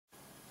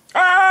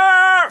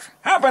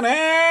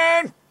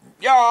happening,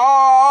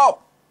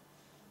 y'all?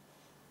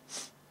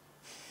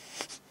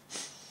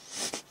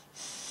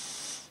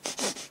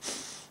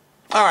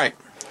 All right,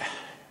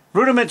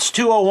 Rudiments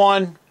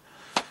 201.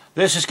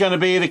 This is going to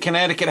be the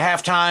Connecticut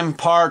halftime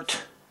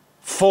part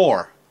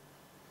 4.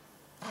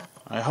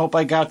 I hope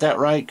I got that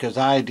right because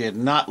I did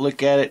not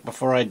look at it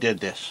before I did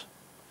this.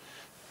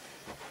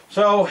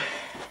 So,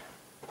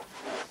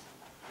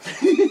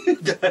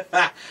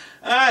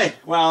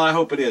 well, I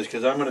hope it is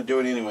because I'm going to do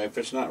it anyway. If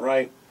it's not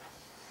right,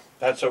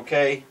 that's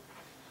okay.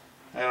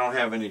 I don't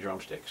have any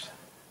drumsticks.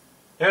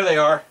 There they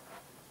are.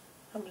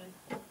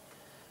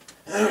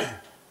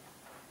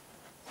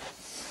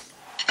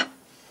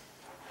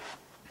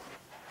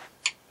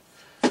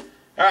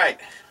 All right,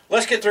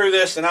 let's get through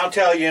this and I'll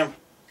tell you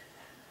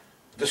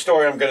the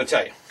story I'm going to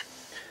tell you.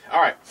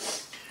 All right,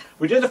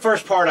 we did the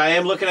first part. I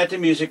am looking at the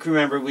music.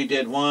 Remember, we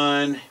did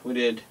 1, we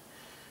did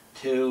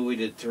 2, we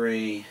did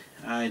 3.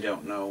 I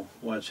don't know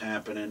what's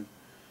happening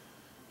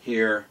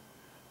here,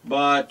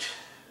 but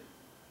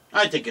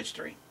I think it's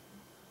 3.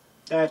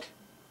 That.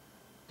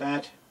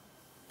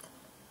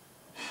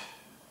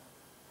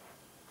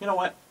 You know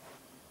what?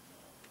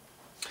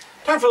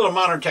 Time for a little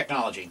modern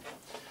technology.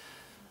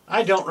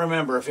 I don't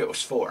remember if it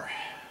was 4.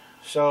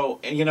 So,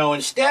 you know,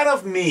 instead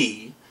of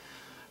me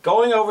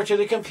going over to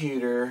the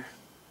computer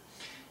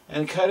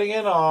and cutting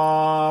it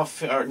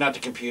off, or not the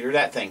computer,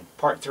 that thing,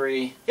 part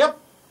 3. Yep.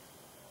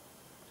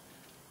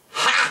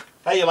 Ha!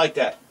 How you like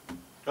that?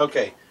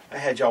 Okay, I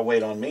had y'all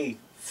wait on me.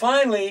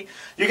 Finally,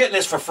 you're getting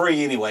this for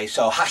free anyway,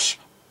 so hush.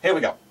 Here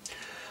we go.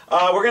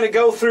 We're going to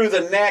go through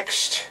the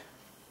next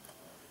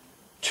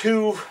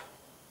 2,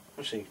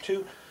 let's see,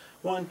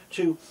 1,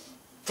 2,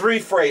 3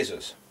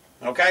 phrases.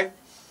 Okay?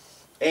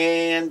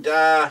 And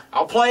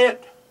I'll play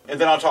it, and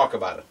then I'll talk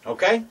about it.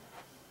 Okay?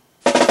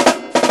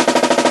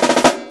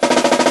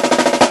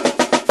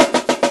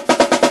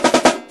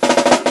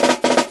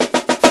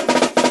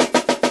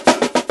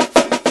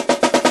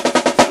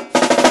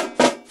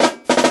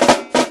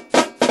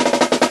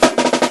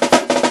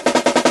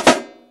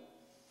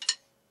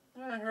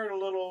 I heard a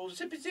little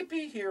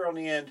zippy here on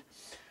the end.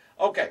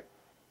 Okay.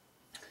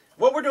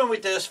 What we're doing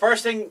with this,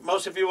 first thing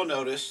most of you will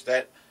notice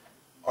that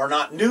are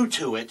not new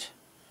to it,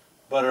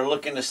 but are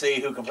looking to see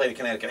who can play the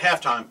Connecticut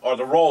halftime, are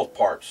the roll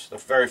parts, the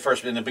very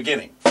first in the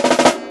beginning.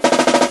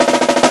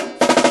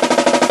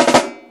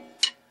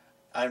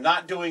 I'm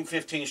not doing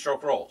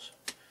 15-stroke rolls,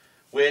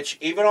 which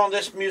even on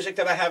this music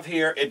that I have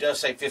here, it does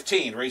say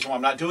 15. The reason why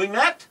I'm not doing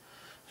that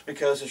is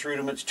because it's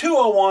Rudiments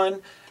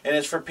 201, and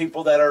it's for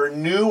people that are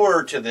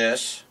newer to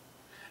this,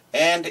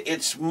 and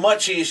it's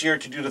much easier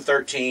to do the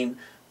 13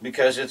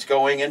 because it's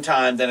going in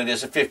time than it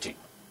is a 15.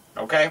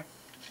 Okay?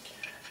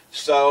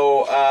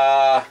 So,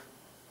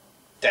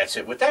 that's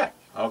it with that,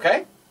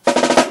 okay?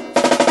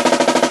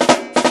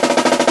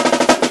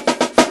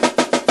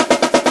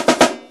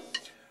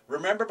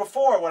 Remember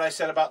before what I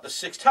said about the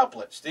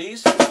 6-tuplets.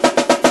 These,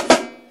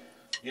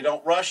 you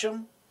don't rush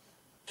them,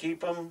 keep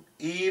them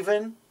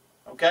even,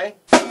 okay?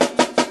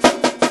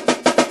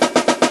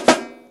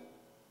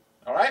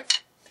 All right?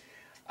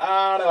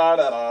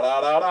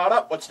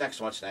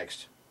 What's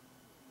next?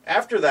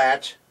 After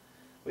that,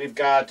 we've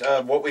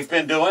got what we've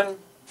been doing.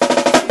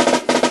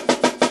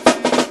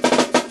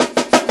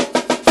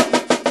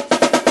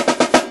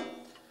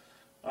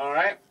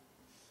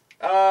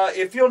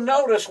 If you'll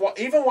notice,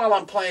 even while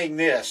I'm playing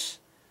this,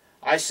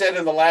 I said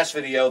in the last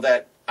video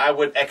that I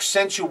would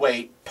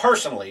accentuate,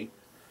 personally,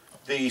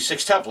 the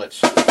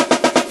 6-tuplets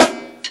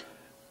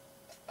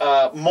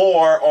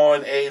more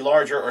on a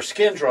larger or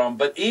skin drum.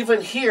 But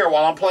even here,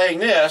 while I'm playing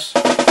this,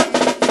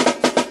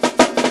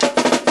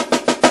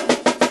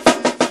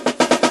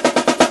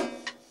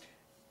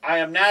 I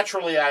am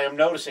naturally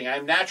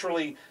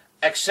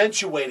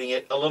accentuating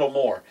it a little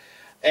more.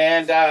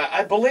 And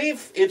I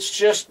believe it's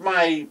just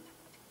my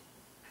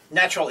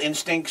natural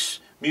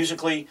instincts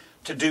musically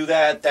to do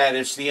that, that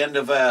it's the end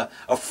of a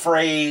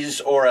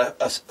phrase or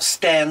a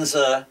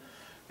stanza,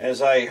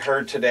 as I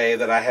heard today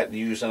that I hadn't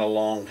used in a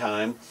long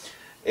time.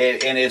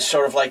 And it's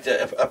sort of like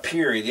a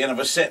period, the end of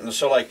a sentence.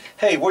 So like,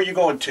 hey, where are you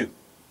going to?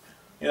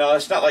 You know,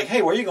 it's not like,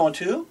 hey, where are you going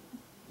to?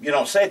 You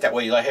don't say it that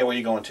way. You're like, hey, where are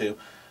you going to?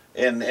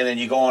 And then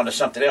you go on to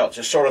something else.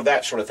 It's sort of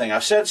that sort of thing.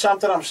 I've said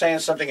something, I'm saying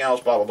something else,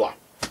 blah, blah, blah.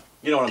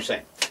 You know what I'm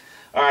saying?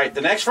 All right,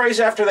 the next phrase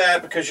after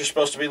that, because you're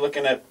supposed to be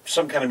looking at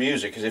some kind of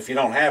music, because if you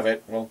don't have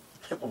it, well,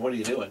 what are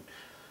you doing?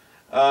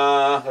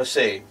 Let's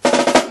see.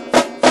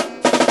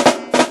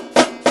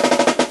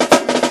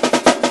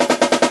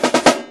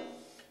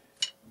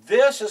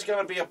 This is going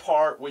to be a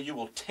part where you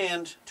will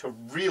tend to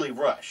really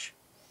rush.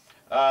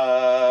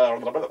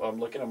 I'm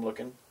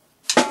looking.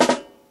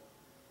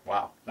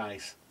 Wow,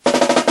 nice.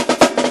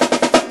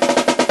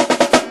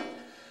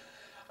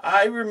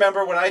 I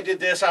remember when I did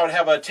this, I would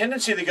have a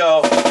tendency to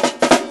go...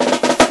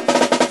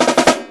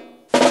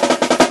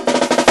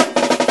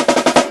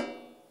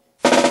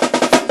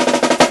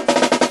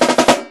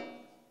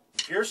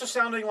 Yours is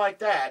sounding like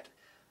that.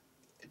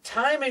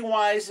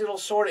 Timing-wise, it'll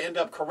sort of end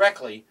up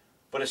correctly,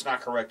 but it's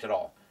not correct at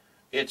all.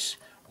 It's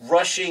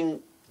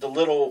rushing the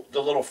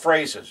little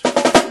phrases.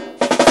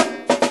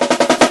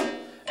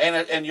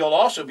 And you'll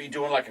also be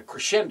doing like a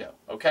crescendo,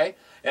 okay?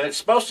 And it's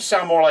supposed to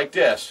sound more like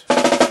this.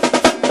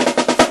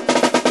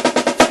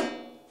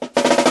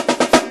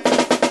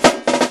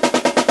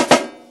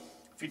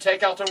 If you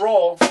take out the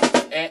roll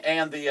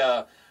and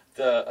the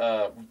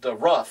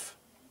rough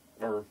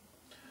or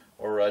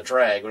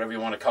drag, whatever you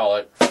want to call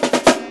it.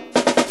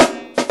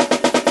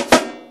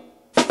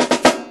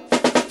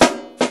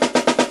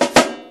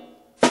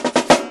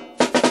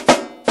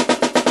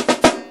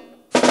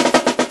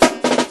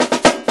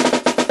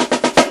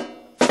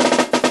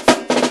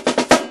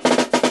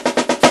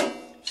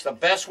 It's the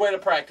best way to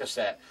practice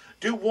that.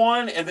 Do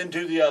one and then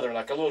do the other,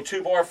 like a little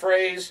 2-bar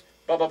phrase,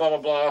 blah, blah, blah, blah,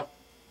 blah,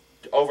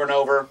 over and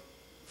over.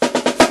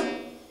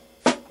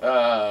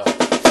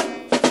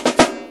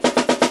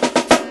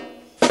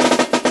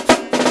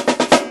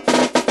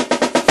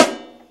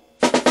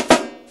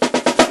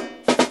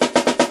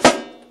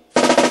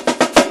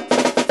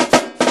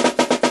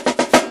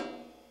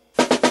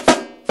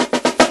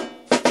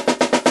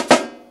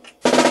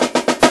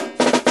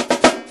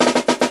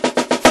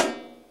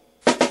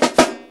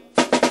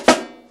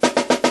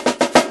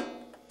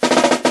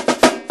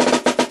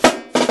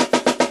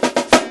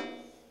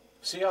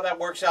 See how that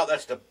works out?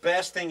 That's the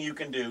best thing you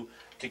can do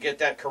to get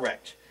that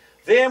correct.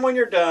 Then when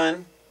you're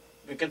done,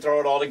 you can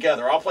throw it all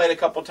together. I'll play it a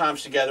couple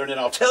times together, and then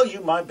I'll tell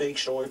you my big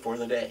story for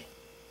the day.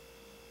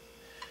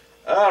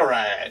 All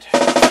right.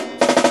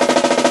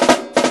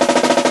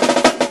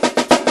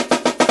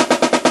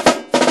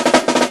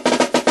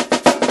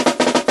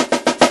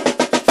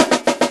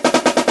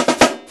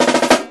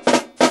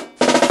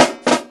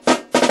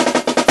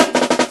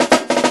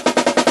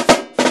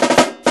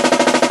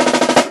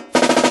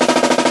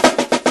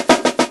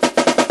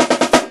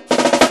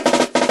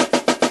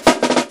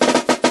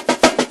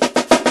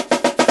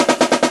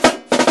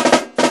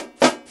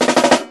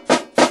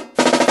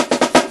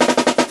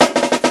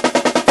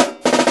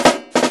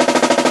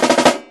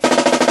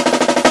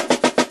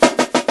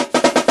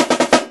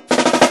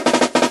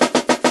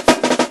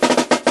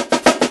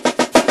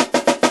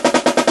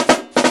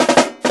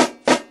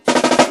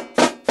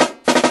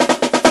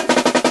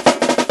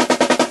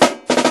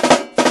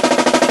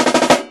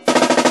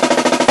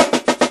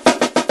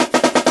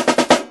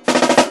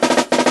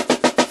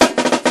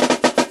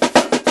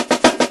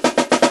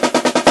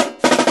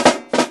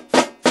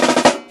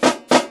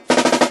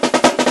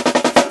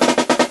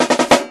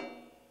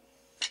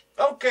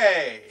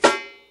 Okay,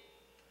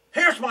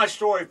 here's my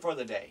story for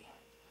the day.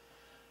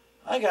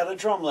 I got a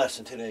drum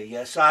lesson today.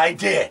 Yes, I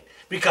did,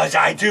 because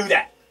I do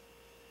that.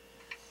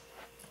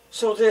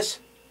 So this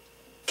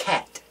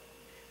cat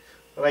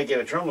that I get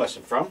a drum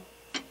lesson from,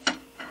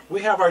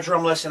 we have our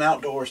drum lesson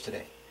outdoors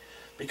today.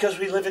 Because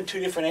we live in 2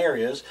 different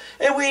areas,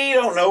 and we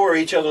don't know where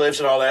each other lives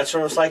and all that,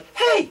 so it's like,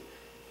 hey,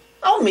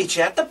 I'll meet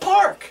you at the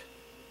park.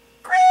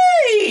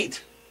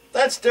 Great!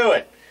 Let's do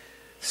it.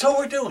 So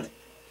we're doing it.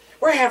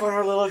 We're having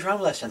our little drum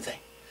lesson thing.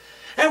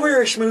 And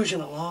we're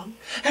schmoozing along.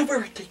 And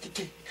we're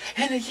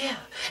yeah.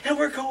 And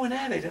we're going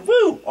at it. And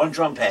woo! On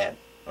drum pad.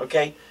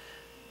 Okay?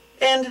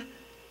 And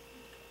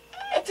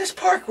at this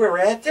park we're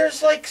at,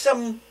 there's like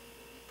some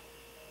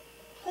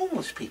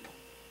homeless people.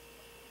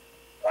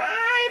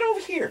 Right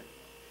over here.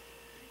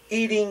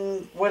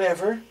 Eating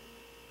whatever.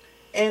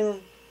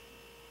 And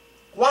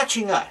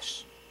watching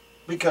us.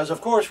 Because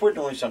of course we're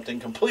doing something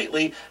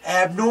completely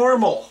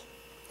abnormal.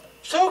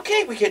 So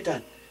okay, we get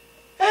done.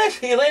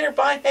 See you later,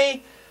 bye.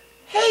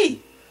 Hey,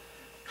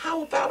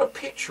 how about a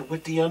picture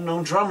with the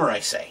unknown drummer, I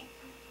say?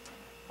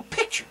 A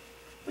picture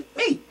with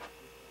me.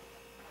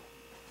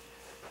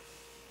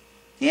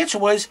 The answer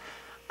was,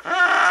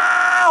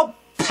 I'll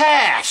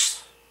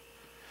pass.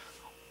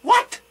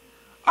 What?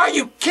 Are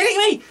you kidding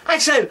me? I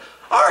said,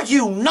 are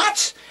you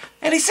nuts?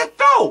 And he said,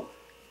 no,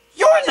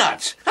 you're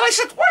nuts. And I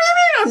said, what do you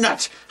mean I'm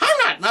nuts? I'm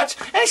not nuts.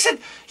 And he said,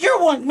 you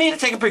want me to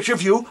take a picture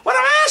of you with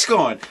a mask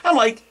on. I'm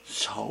like,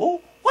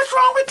 so? What's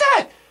wrong with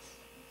that?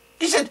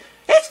 He said,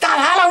 it's not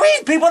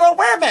Halloween. People don't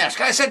wear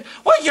masks. And I said,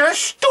 well, you're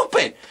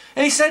stupid.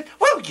 And he said,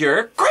 well,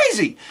 you're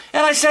crazy.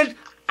 And I said,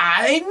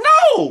 I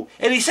know.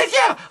 And he said,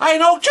 yeah, I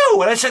know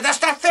too. And I said,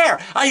 that's not fair.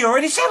 I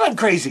already said I'm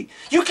crazy.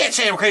 You can't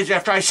say I'm crazy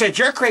after I said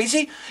you're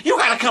crazy. You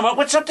got to come up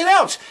with something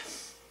else.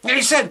 And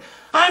he said,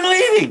 I'm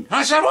leaving. And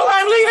I said, well,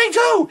 I'm leaving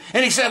too.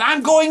 And he said,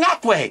 I'm going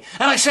that way.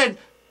 And I said,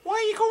 why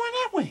are you going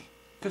that way?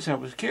 Because I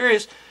was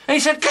curious. And he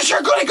said, because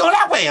you're going to go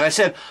that way. And I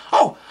said,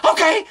 oh,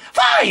 okay,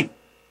 fine.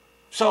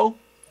 So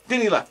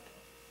then he left.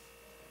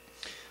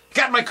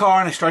 Got in my car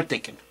and I started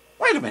thinking,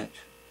 wait a minute.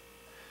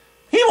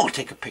 He won't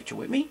take a picture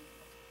with me.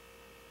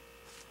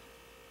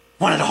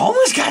 One of the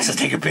homeless guys will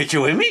take a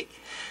picture with me.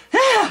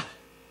 Yeah.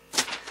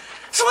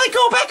 So I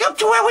go back up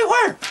to where we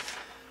were.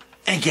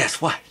 And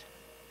guess what?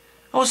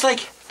 I was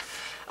like,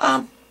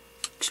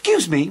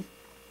 excuse me,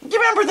 you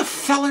remember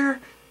the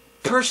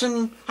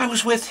person I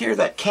was with here,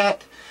 that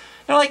cat?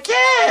 They're like,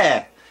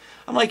 yeah.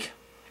 I'm like,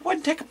 he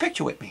wouldn't take a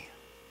picture with me.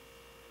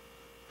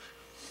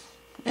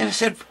 And I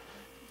said,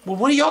 well,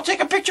 one of y'all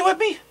take a picture with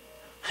me?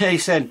 And he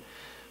said,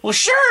 well,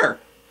 sure.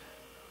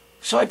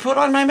 So I put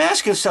on my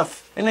mask and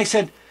stuff, and they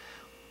said,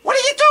 "What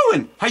are you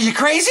doing? Are you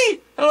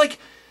crazy?" And I'm like,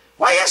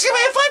 "Why are you asking me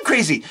if I'm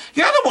crazy?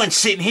 You're the one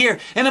sitting here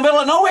in the middle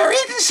of nowhere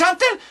eating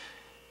something."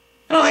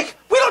 And I'm like,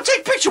 "We don't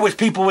take pictures with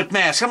people with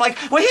masks." I'm like,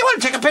 "Well, he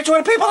wouldn't take a picture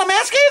with people with a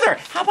mask either.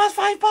 How about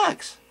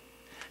 $5?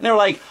 And they were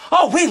like,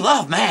 "Oh, we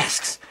love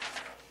masks."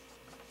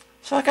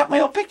 So I got my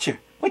old picture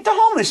with the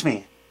homeless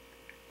man.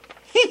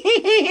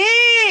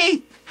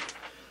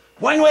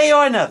 One way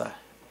or another.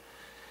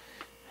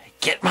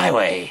 Get my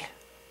way.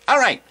 All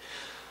right.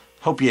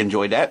 Hope you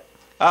enjoyed that.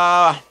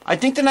 I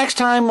think the next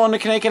time on the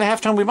Connecticut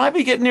Halftime, we might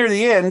be getting near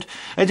the end.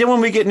 And then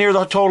when we get near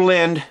the total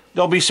end,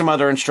 there'll be some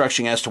other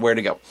instruction as to where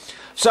to go.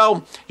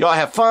 So, y'all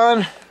have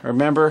fun.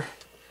 Remember,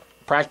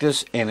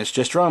 practice, and it's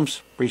just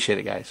drums. Appreciate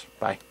it, guys.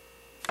 Bye.